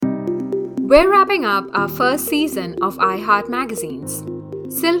We're wrapping up our first season of iHeart Magazines.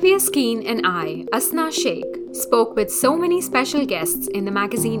 Sylvia Skeen and I, Asna Sheikh, spoke with so many special guests in the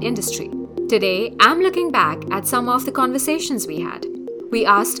magazine industry. Today, I'm looking back at some of the conversations we had. We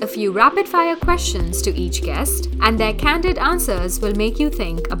asked a few rapid-fire questions to each guest, and their candid answers will make you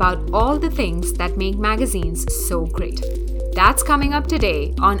think about all the things that make magazines so great. That's coming up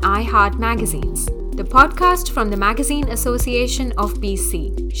today on iHeart Magazines, the podcast from the Magazine Association of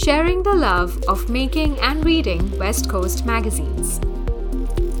BC, sharing the love of making and reading West Coast magazines.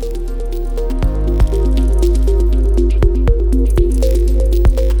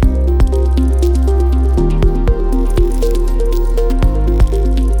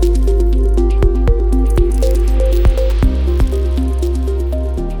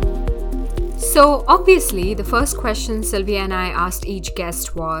 So, obviously, the first question Sylvia and I asked each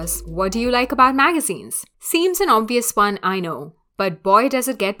guest was, what do you like about magazines? Seems an obvious one, I know, but boy does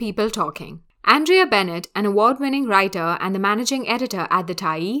it get people talking. Andrea Bennett, an award-winning writer and the managing editor at The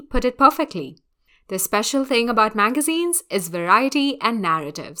Tyee, put it perfectly. The special thing about magazines is variety and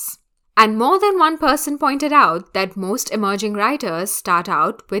narratives. And more than one person pointed out that most emerging writers start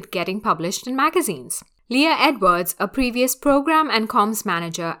out with getting published in magazines. Leah Edwards, a previous program and comms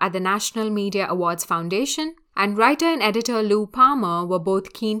manager at the National Media Awards Foundation, and writer and editor Lou Palmer were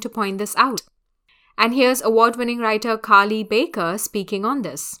both keen to point this out. And here's award-winning writer Carly Baker speaking on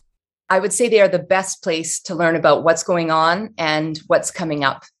this. I would say they are the best place to learn about what's going on and what's coming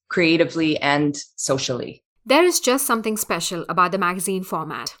up creatively and socially. There is just something special about the magazine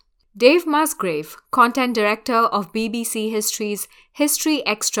format. Dave Musgrave, content director of BBC History's History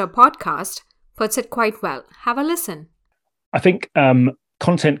Extra podcast, puts it quite well. Have a listen. I think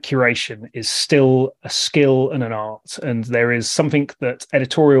content curation is still a skill and an art, and there is something that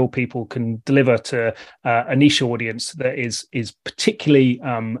editorial people can deliver to a niche audience that is particularly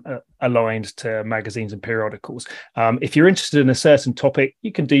aligned to magazines and periodicals. If you're interested in a certain topic,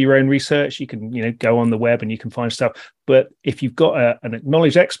 you can do your own research. You can go on the web and you can find stuff. But if you've got an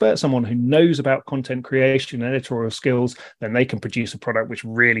acknowledged expert, someone who knows about content creation and editorial skills, then they can produce a product which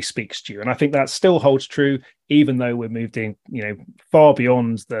really speaks to you. And I think that still holds true, even though we're moved in, far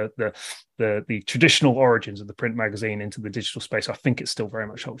beyond the traditional origins of the print magazine into the digital space. I think it still very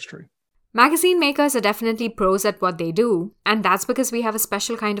much holds true. Magazine makers are definitely pros at what they do, and that's because we have a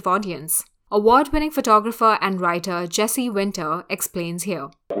special kind of audience. Award-winning photographer and writer Jesse Winter explains here.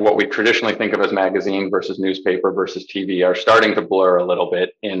 What we traditionally think of as magazine versus newspaper versus TV are starting to blur a little bit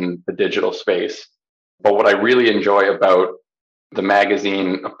in the digital space. But what I really enjoy about the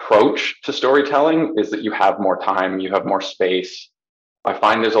magazine approach to storytelling is that you have more time, you have more space. I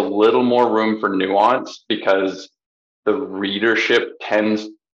find there's a little more room for nuance because the readership tends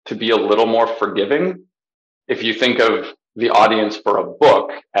to be a little more forgiving. If you think of the audience for a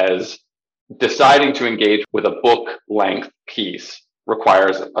book as deciding to engage with a book length piece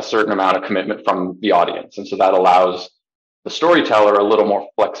requires a certain amount of commitment from the audience. And so that allows the storyteller a little more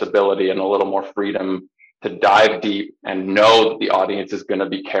flexibility and a little more freedom to dive deep and know that the audience is going to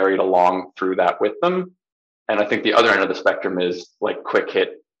be carried along through that with them. And I think the other end of the spectrum is like quick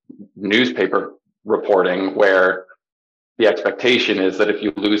hit newspaper reporting, where the expectation is that if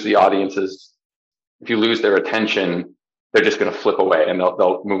you lose their attention, they're just going to flip away and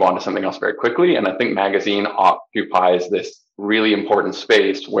they'll move on to something else very quickly. And I think magazine occupies this really important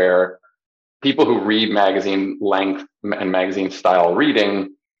space where people who read magazine length and magazine style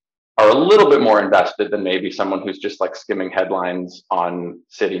reading are a little bit more invested than maybe someone who's just like skimming headlines on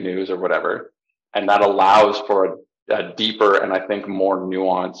City News or whatever. And that allows for a deeper and I think more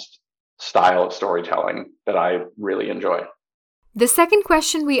nuanced style of storytelling that I really enjoy. The second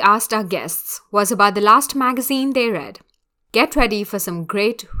question we asked our guests was about the last magazine they read. Get ready for some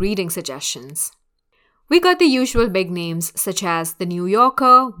great reading suggestions. We got the usual big names such as The New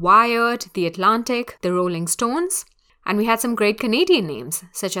Yorker, Wired, The Atlantic, The Rolling Stones, and we had some great Canadian names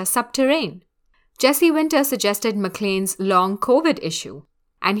such as Subterrane. Jesse Winter suggested Maclean's long COVID issue,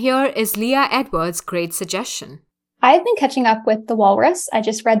 and here is Leah Edwards' great suggestion. I've been catching up with The Walrus. I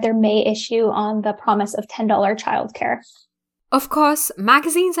just read their May issue on the promise of $10 childcare. Of course,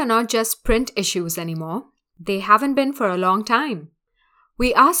 magazines are not just print issues anymore. They haven't been for a long time.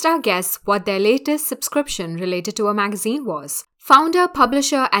 We asked our guests what their latest subscription related to a magazine was. Founder,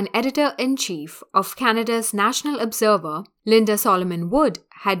 publisher, and editor-in-chief of Canada's National Observer, Linda Solomon Wood,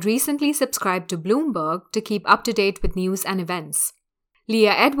 had recently subscribed to Bloomberg to keep up to date with news and events.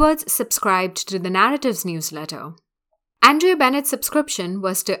 Leah Edwards subscribed to the Narratives newsletter. Andrea Bennett's subscription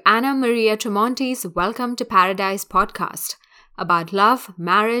was to Anna Maria Tremonti's Welcome to Paradise podcast about love,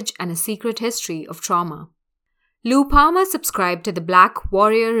 marriage, and a secret history of trauma. Lou Palmer subscribed to the Black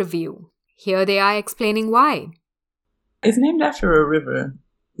Warrior Review. Here they are explaining why. It's named after a river.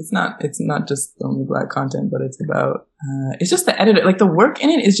 It's not just only Black content, but it's about, it's just the editor. Like, the work in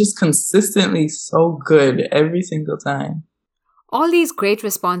it is just consistently so good every single time. All these great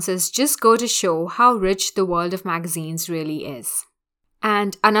responses just go to show how rich the world of magazines really is.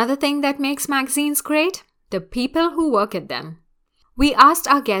 And another thing that makes magazines great? The people who work at them. We asked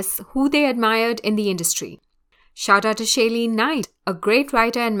our guests who they admired in the industry. Shout out to Shailene Knight, a great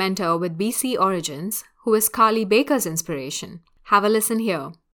writer and mentor with BC origins, who is Carly Baker's inspiration. Have a listen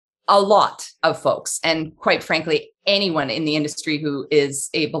here. A lot of folks, and quite frankly, anyone in the industry who is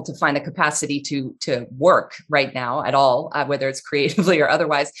able to find the capacity to work right now at all, whether it's creatively or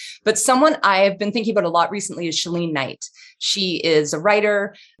otherwise. But someone I have been thinking about a lot recently is Shailene Knight. She is a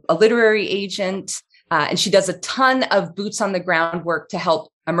writer, a literary agent, and she does a ton of boots on the ground work to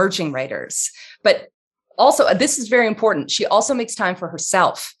help emerging writers. But also, this is very important, she also makes time for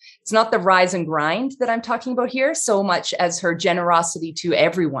herself. It's not the rise and grind that I'm talking about here so much as her generosity to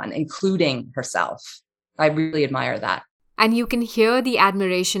everyone, including herself. I really admire that. And you can hear the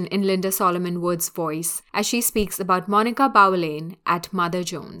admiration in Linda Solomon Wood's voice as she speaks about Monica Bauerlein at Mother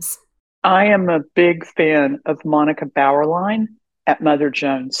Jones. I am a big fan of Monica Bauerlein at Mother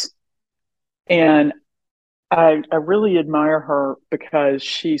Jones. And I really admire her because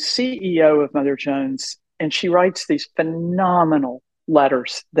she's CEO of Mother Jones, and she writes these phenomenal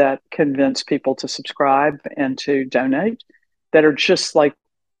letters that convince people to subscribe and to donate that are just like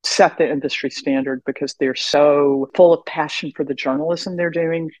set the industry standard because they're so full of passion for the journalism they're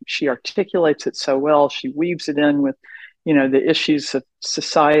doing. She articulates it so well. She weaves it in with, the issues of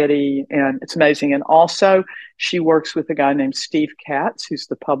society, and it's amazing. And also she works with a guy named Steve Katz, who's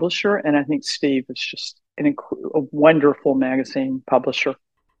the publisher. And I think Steve is just a wonderful magazine publisher.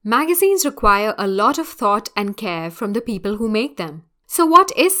 Magazines require a lot of thought and care from the people who make them. So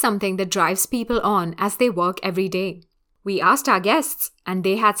what is something that drives people on as they work every day? We asked our guests, and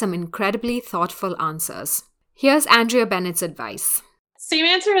they had some incredibly thoughtful answers. Here's Andrea Bennett's advice. Same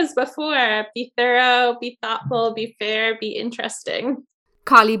answer as before. Be thorough, be thoughtful, be fair, be interesting.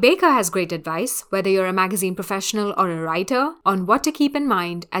 Carly Baker has great advice, whether you're a magazine professional or a writer, on what to keep in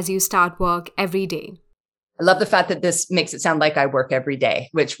mind as you start work every day. I love the fact that this makes it sound like I work every day,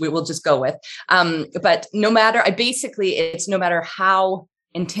 which we will just go with. But no matter how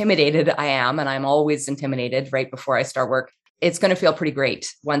intimidated I am, and I'm always intimidated right before I start work, it's going to feel pretty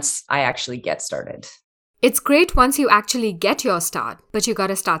great once I actually get started. It's great once you actually get your start, but you got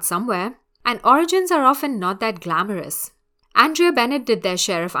to start somewhere. And origins are often not that glamorous. Andrea Bennett did their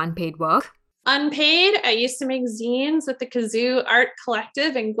share of unpaid work. Unpaid, I used to make zines with the Kazoo Art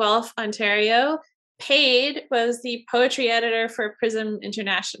Collective in Guelph, Ontario. Paid was the poetry editor for Prism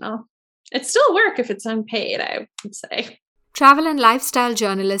International. It's still work if it's unpaid, I would say. Travel and lifestyle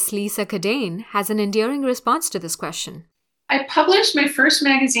journalist Lisa Cadane has an endearing response to this question. I published my first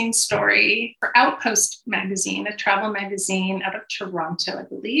magazine story for Outpost magazine, a travel magazine out of Toronto, I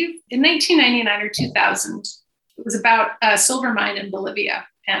believe, in 1999 or 2000. It was about a silver mine in Bolivia.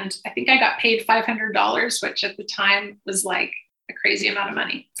 And I think I got paid $500, which at the time was like a crazy amount of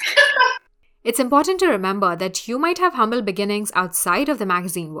money. It's important to remember that you might have humble beginnings outside of the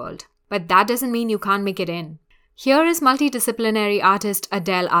magazine world, but that doesn't mean you can't make it in. Here is multidisciplinary artist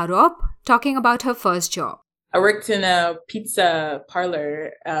Adele Arop talking about her first job. I worked in a pizza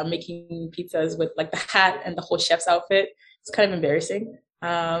parlor making pizzas with like the hat and the whole chef's outfit. It's kind of embarrassing.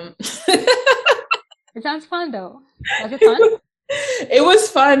 It sounds fun though. Was it fun? It was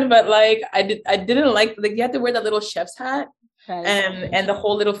fun, but like I didn't like you had to wear that little chef's hat. Right. And the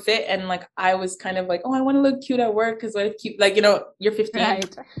whole little fit, and like I was kind of like, oh, I want to look cute at work because what if cute, like you're 15.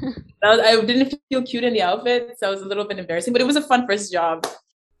 Right. I didn't feel cute in the outfit, so it was a little bit embarrassing, but it was a fun first job.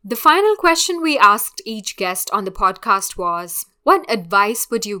 The final question we asked each guest on the podcast was, what advice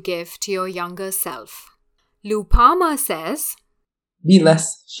would you give to your younger self? Lou Palmer says, be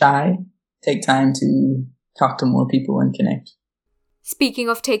less shy. Take time to talk to more people and connect. Speaking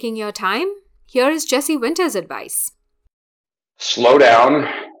of taking your time, here is Jesse Winter's advice. Slow down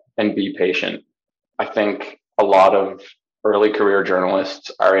and be patient. I think a lot of early career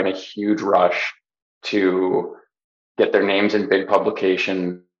journalists are in a huge rush to get their names in big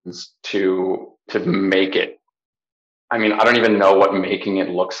publications to make it. I mean, I don't even know what making it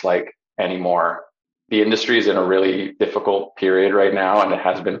looks like anymore. The industry is in a really difficult period right now, and it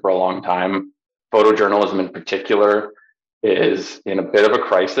has been for a long time. Photojournalism in particular is in a bit of a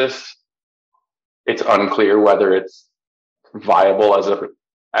crisis. It's unclear whether it's viable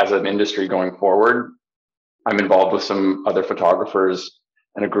as an industry going forward. I'm involved with some other photographers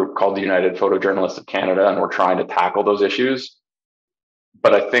in a group called the United Photojournalists of Canada, and we're trying to tackle those issues.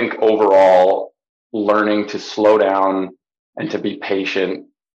 But I think overall, learning to slow down and to be patient,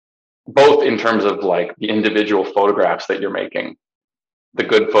 both in terms of like the individual photographs that you're making. The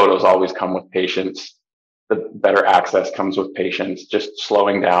good photos always come with patience. The better access comes with patience. Just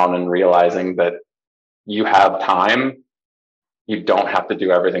slowing down and realizing that you have time. You don't have to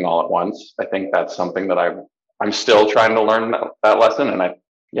do everything all at once. I think that's something that I'm still trying to learn that lesson. And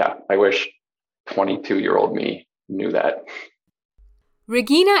I wish 22-year-old me knew that.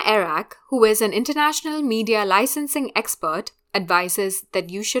 Regina Erack, who is an international media licensing expert, advises that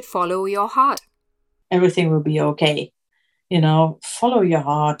you should follow your heart. Everything will be okay. Follow your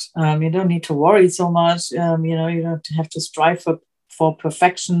heart. You don't need to worry so much. You don't have to strive for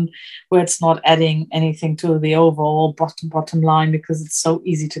perfection where it's not adding anything to the overall bottom line, because it's so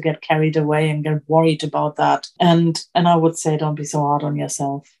easy to get carried away and get worried about that. And I would say don't be so hard on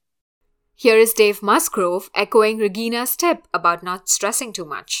yourself. Here is Dave Musgrove echoing Regina's tip about not stressing too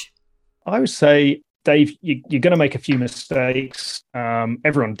much. I would say, Dave, you're going to make a few mistakes.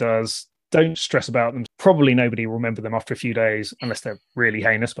 Everyone does. Don't stress about them. Probably nobody will remember them after a few days, unless they're really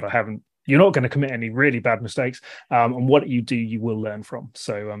heinous, but you're not going to commit any really bad mistakes. And what you do, you will learn from.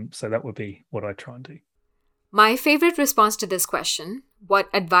 So that would be what I try and do. My favorite response to this question, what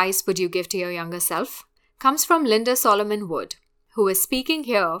advice would you give to your younger self, comes from Linda Solomon Wood, who is speaking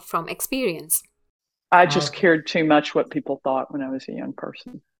here from experience. I just cared too much what people thought when I was a young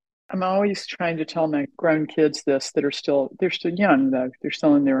person. I'm always trying to tell my grown kids this they're still young though. They're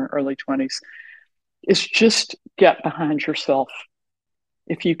still in their early 20s. It's just get behind yourself.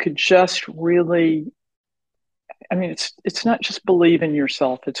 If you could just really, it's not just believe in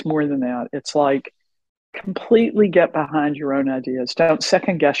yourself. It's more than that. It's like completely get behind your own ideas. Don't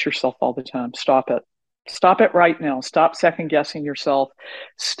second guess yourself all the time. Stop it. Stop it right now. Stop second guessing yourself.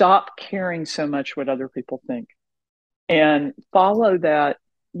 Stop caring so much what other people think. And follow that,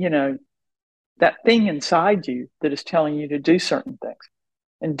 that thing inside you that is telling you to do certain things,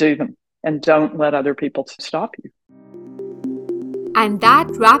 and do them. And don't let other people stop you. And that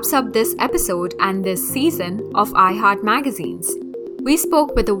wraps up this episode and this season of iHeart Magazines. We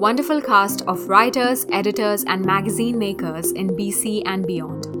spoke with a wonderful cast of writers, editors, and magazine makers in BC and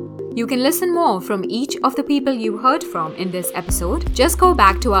beyond. You can listen more from each of the people you heard from in this episode. Just go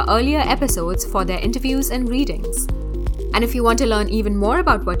back to our earlier episodes for their interviews and readings. And if you want to learn even more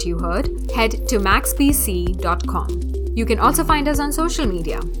about what you heard, head to maxbc.com. You can also find us on social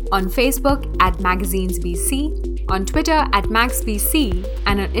media, on Facebook at MagazinesBC, on Twitter at MaxBC,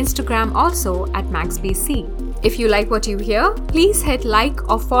 and on Instagram also at MaxBC. If you like what you hear, please hit like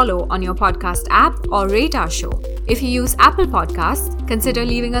or follow on your podcast app or rate our show. If you use Apple Podcasts, consider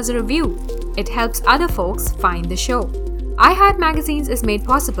leaving us a review. It helps other folks find the show. iHeart Magazines is made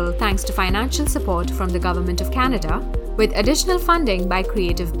possible thanks to financial support from the Government of Canada, with additional funding by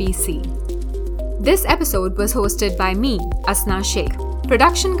Creative BC. This episode was hosted by me, Asna Sheikh.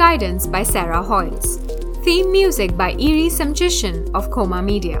 Production guidance by Sarah Hoyles. Theme music by Eerie Simchishan of Coma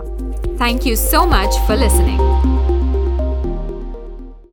Media. Thank you so much for listening.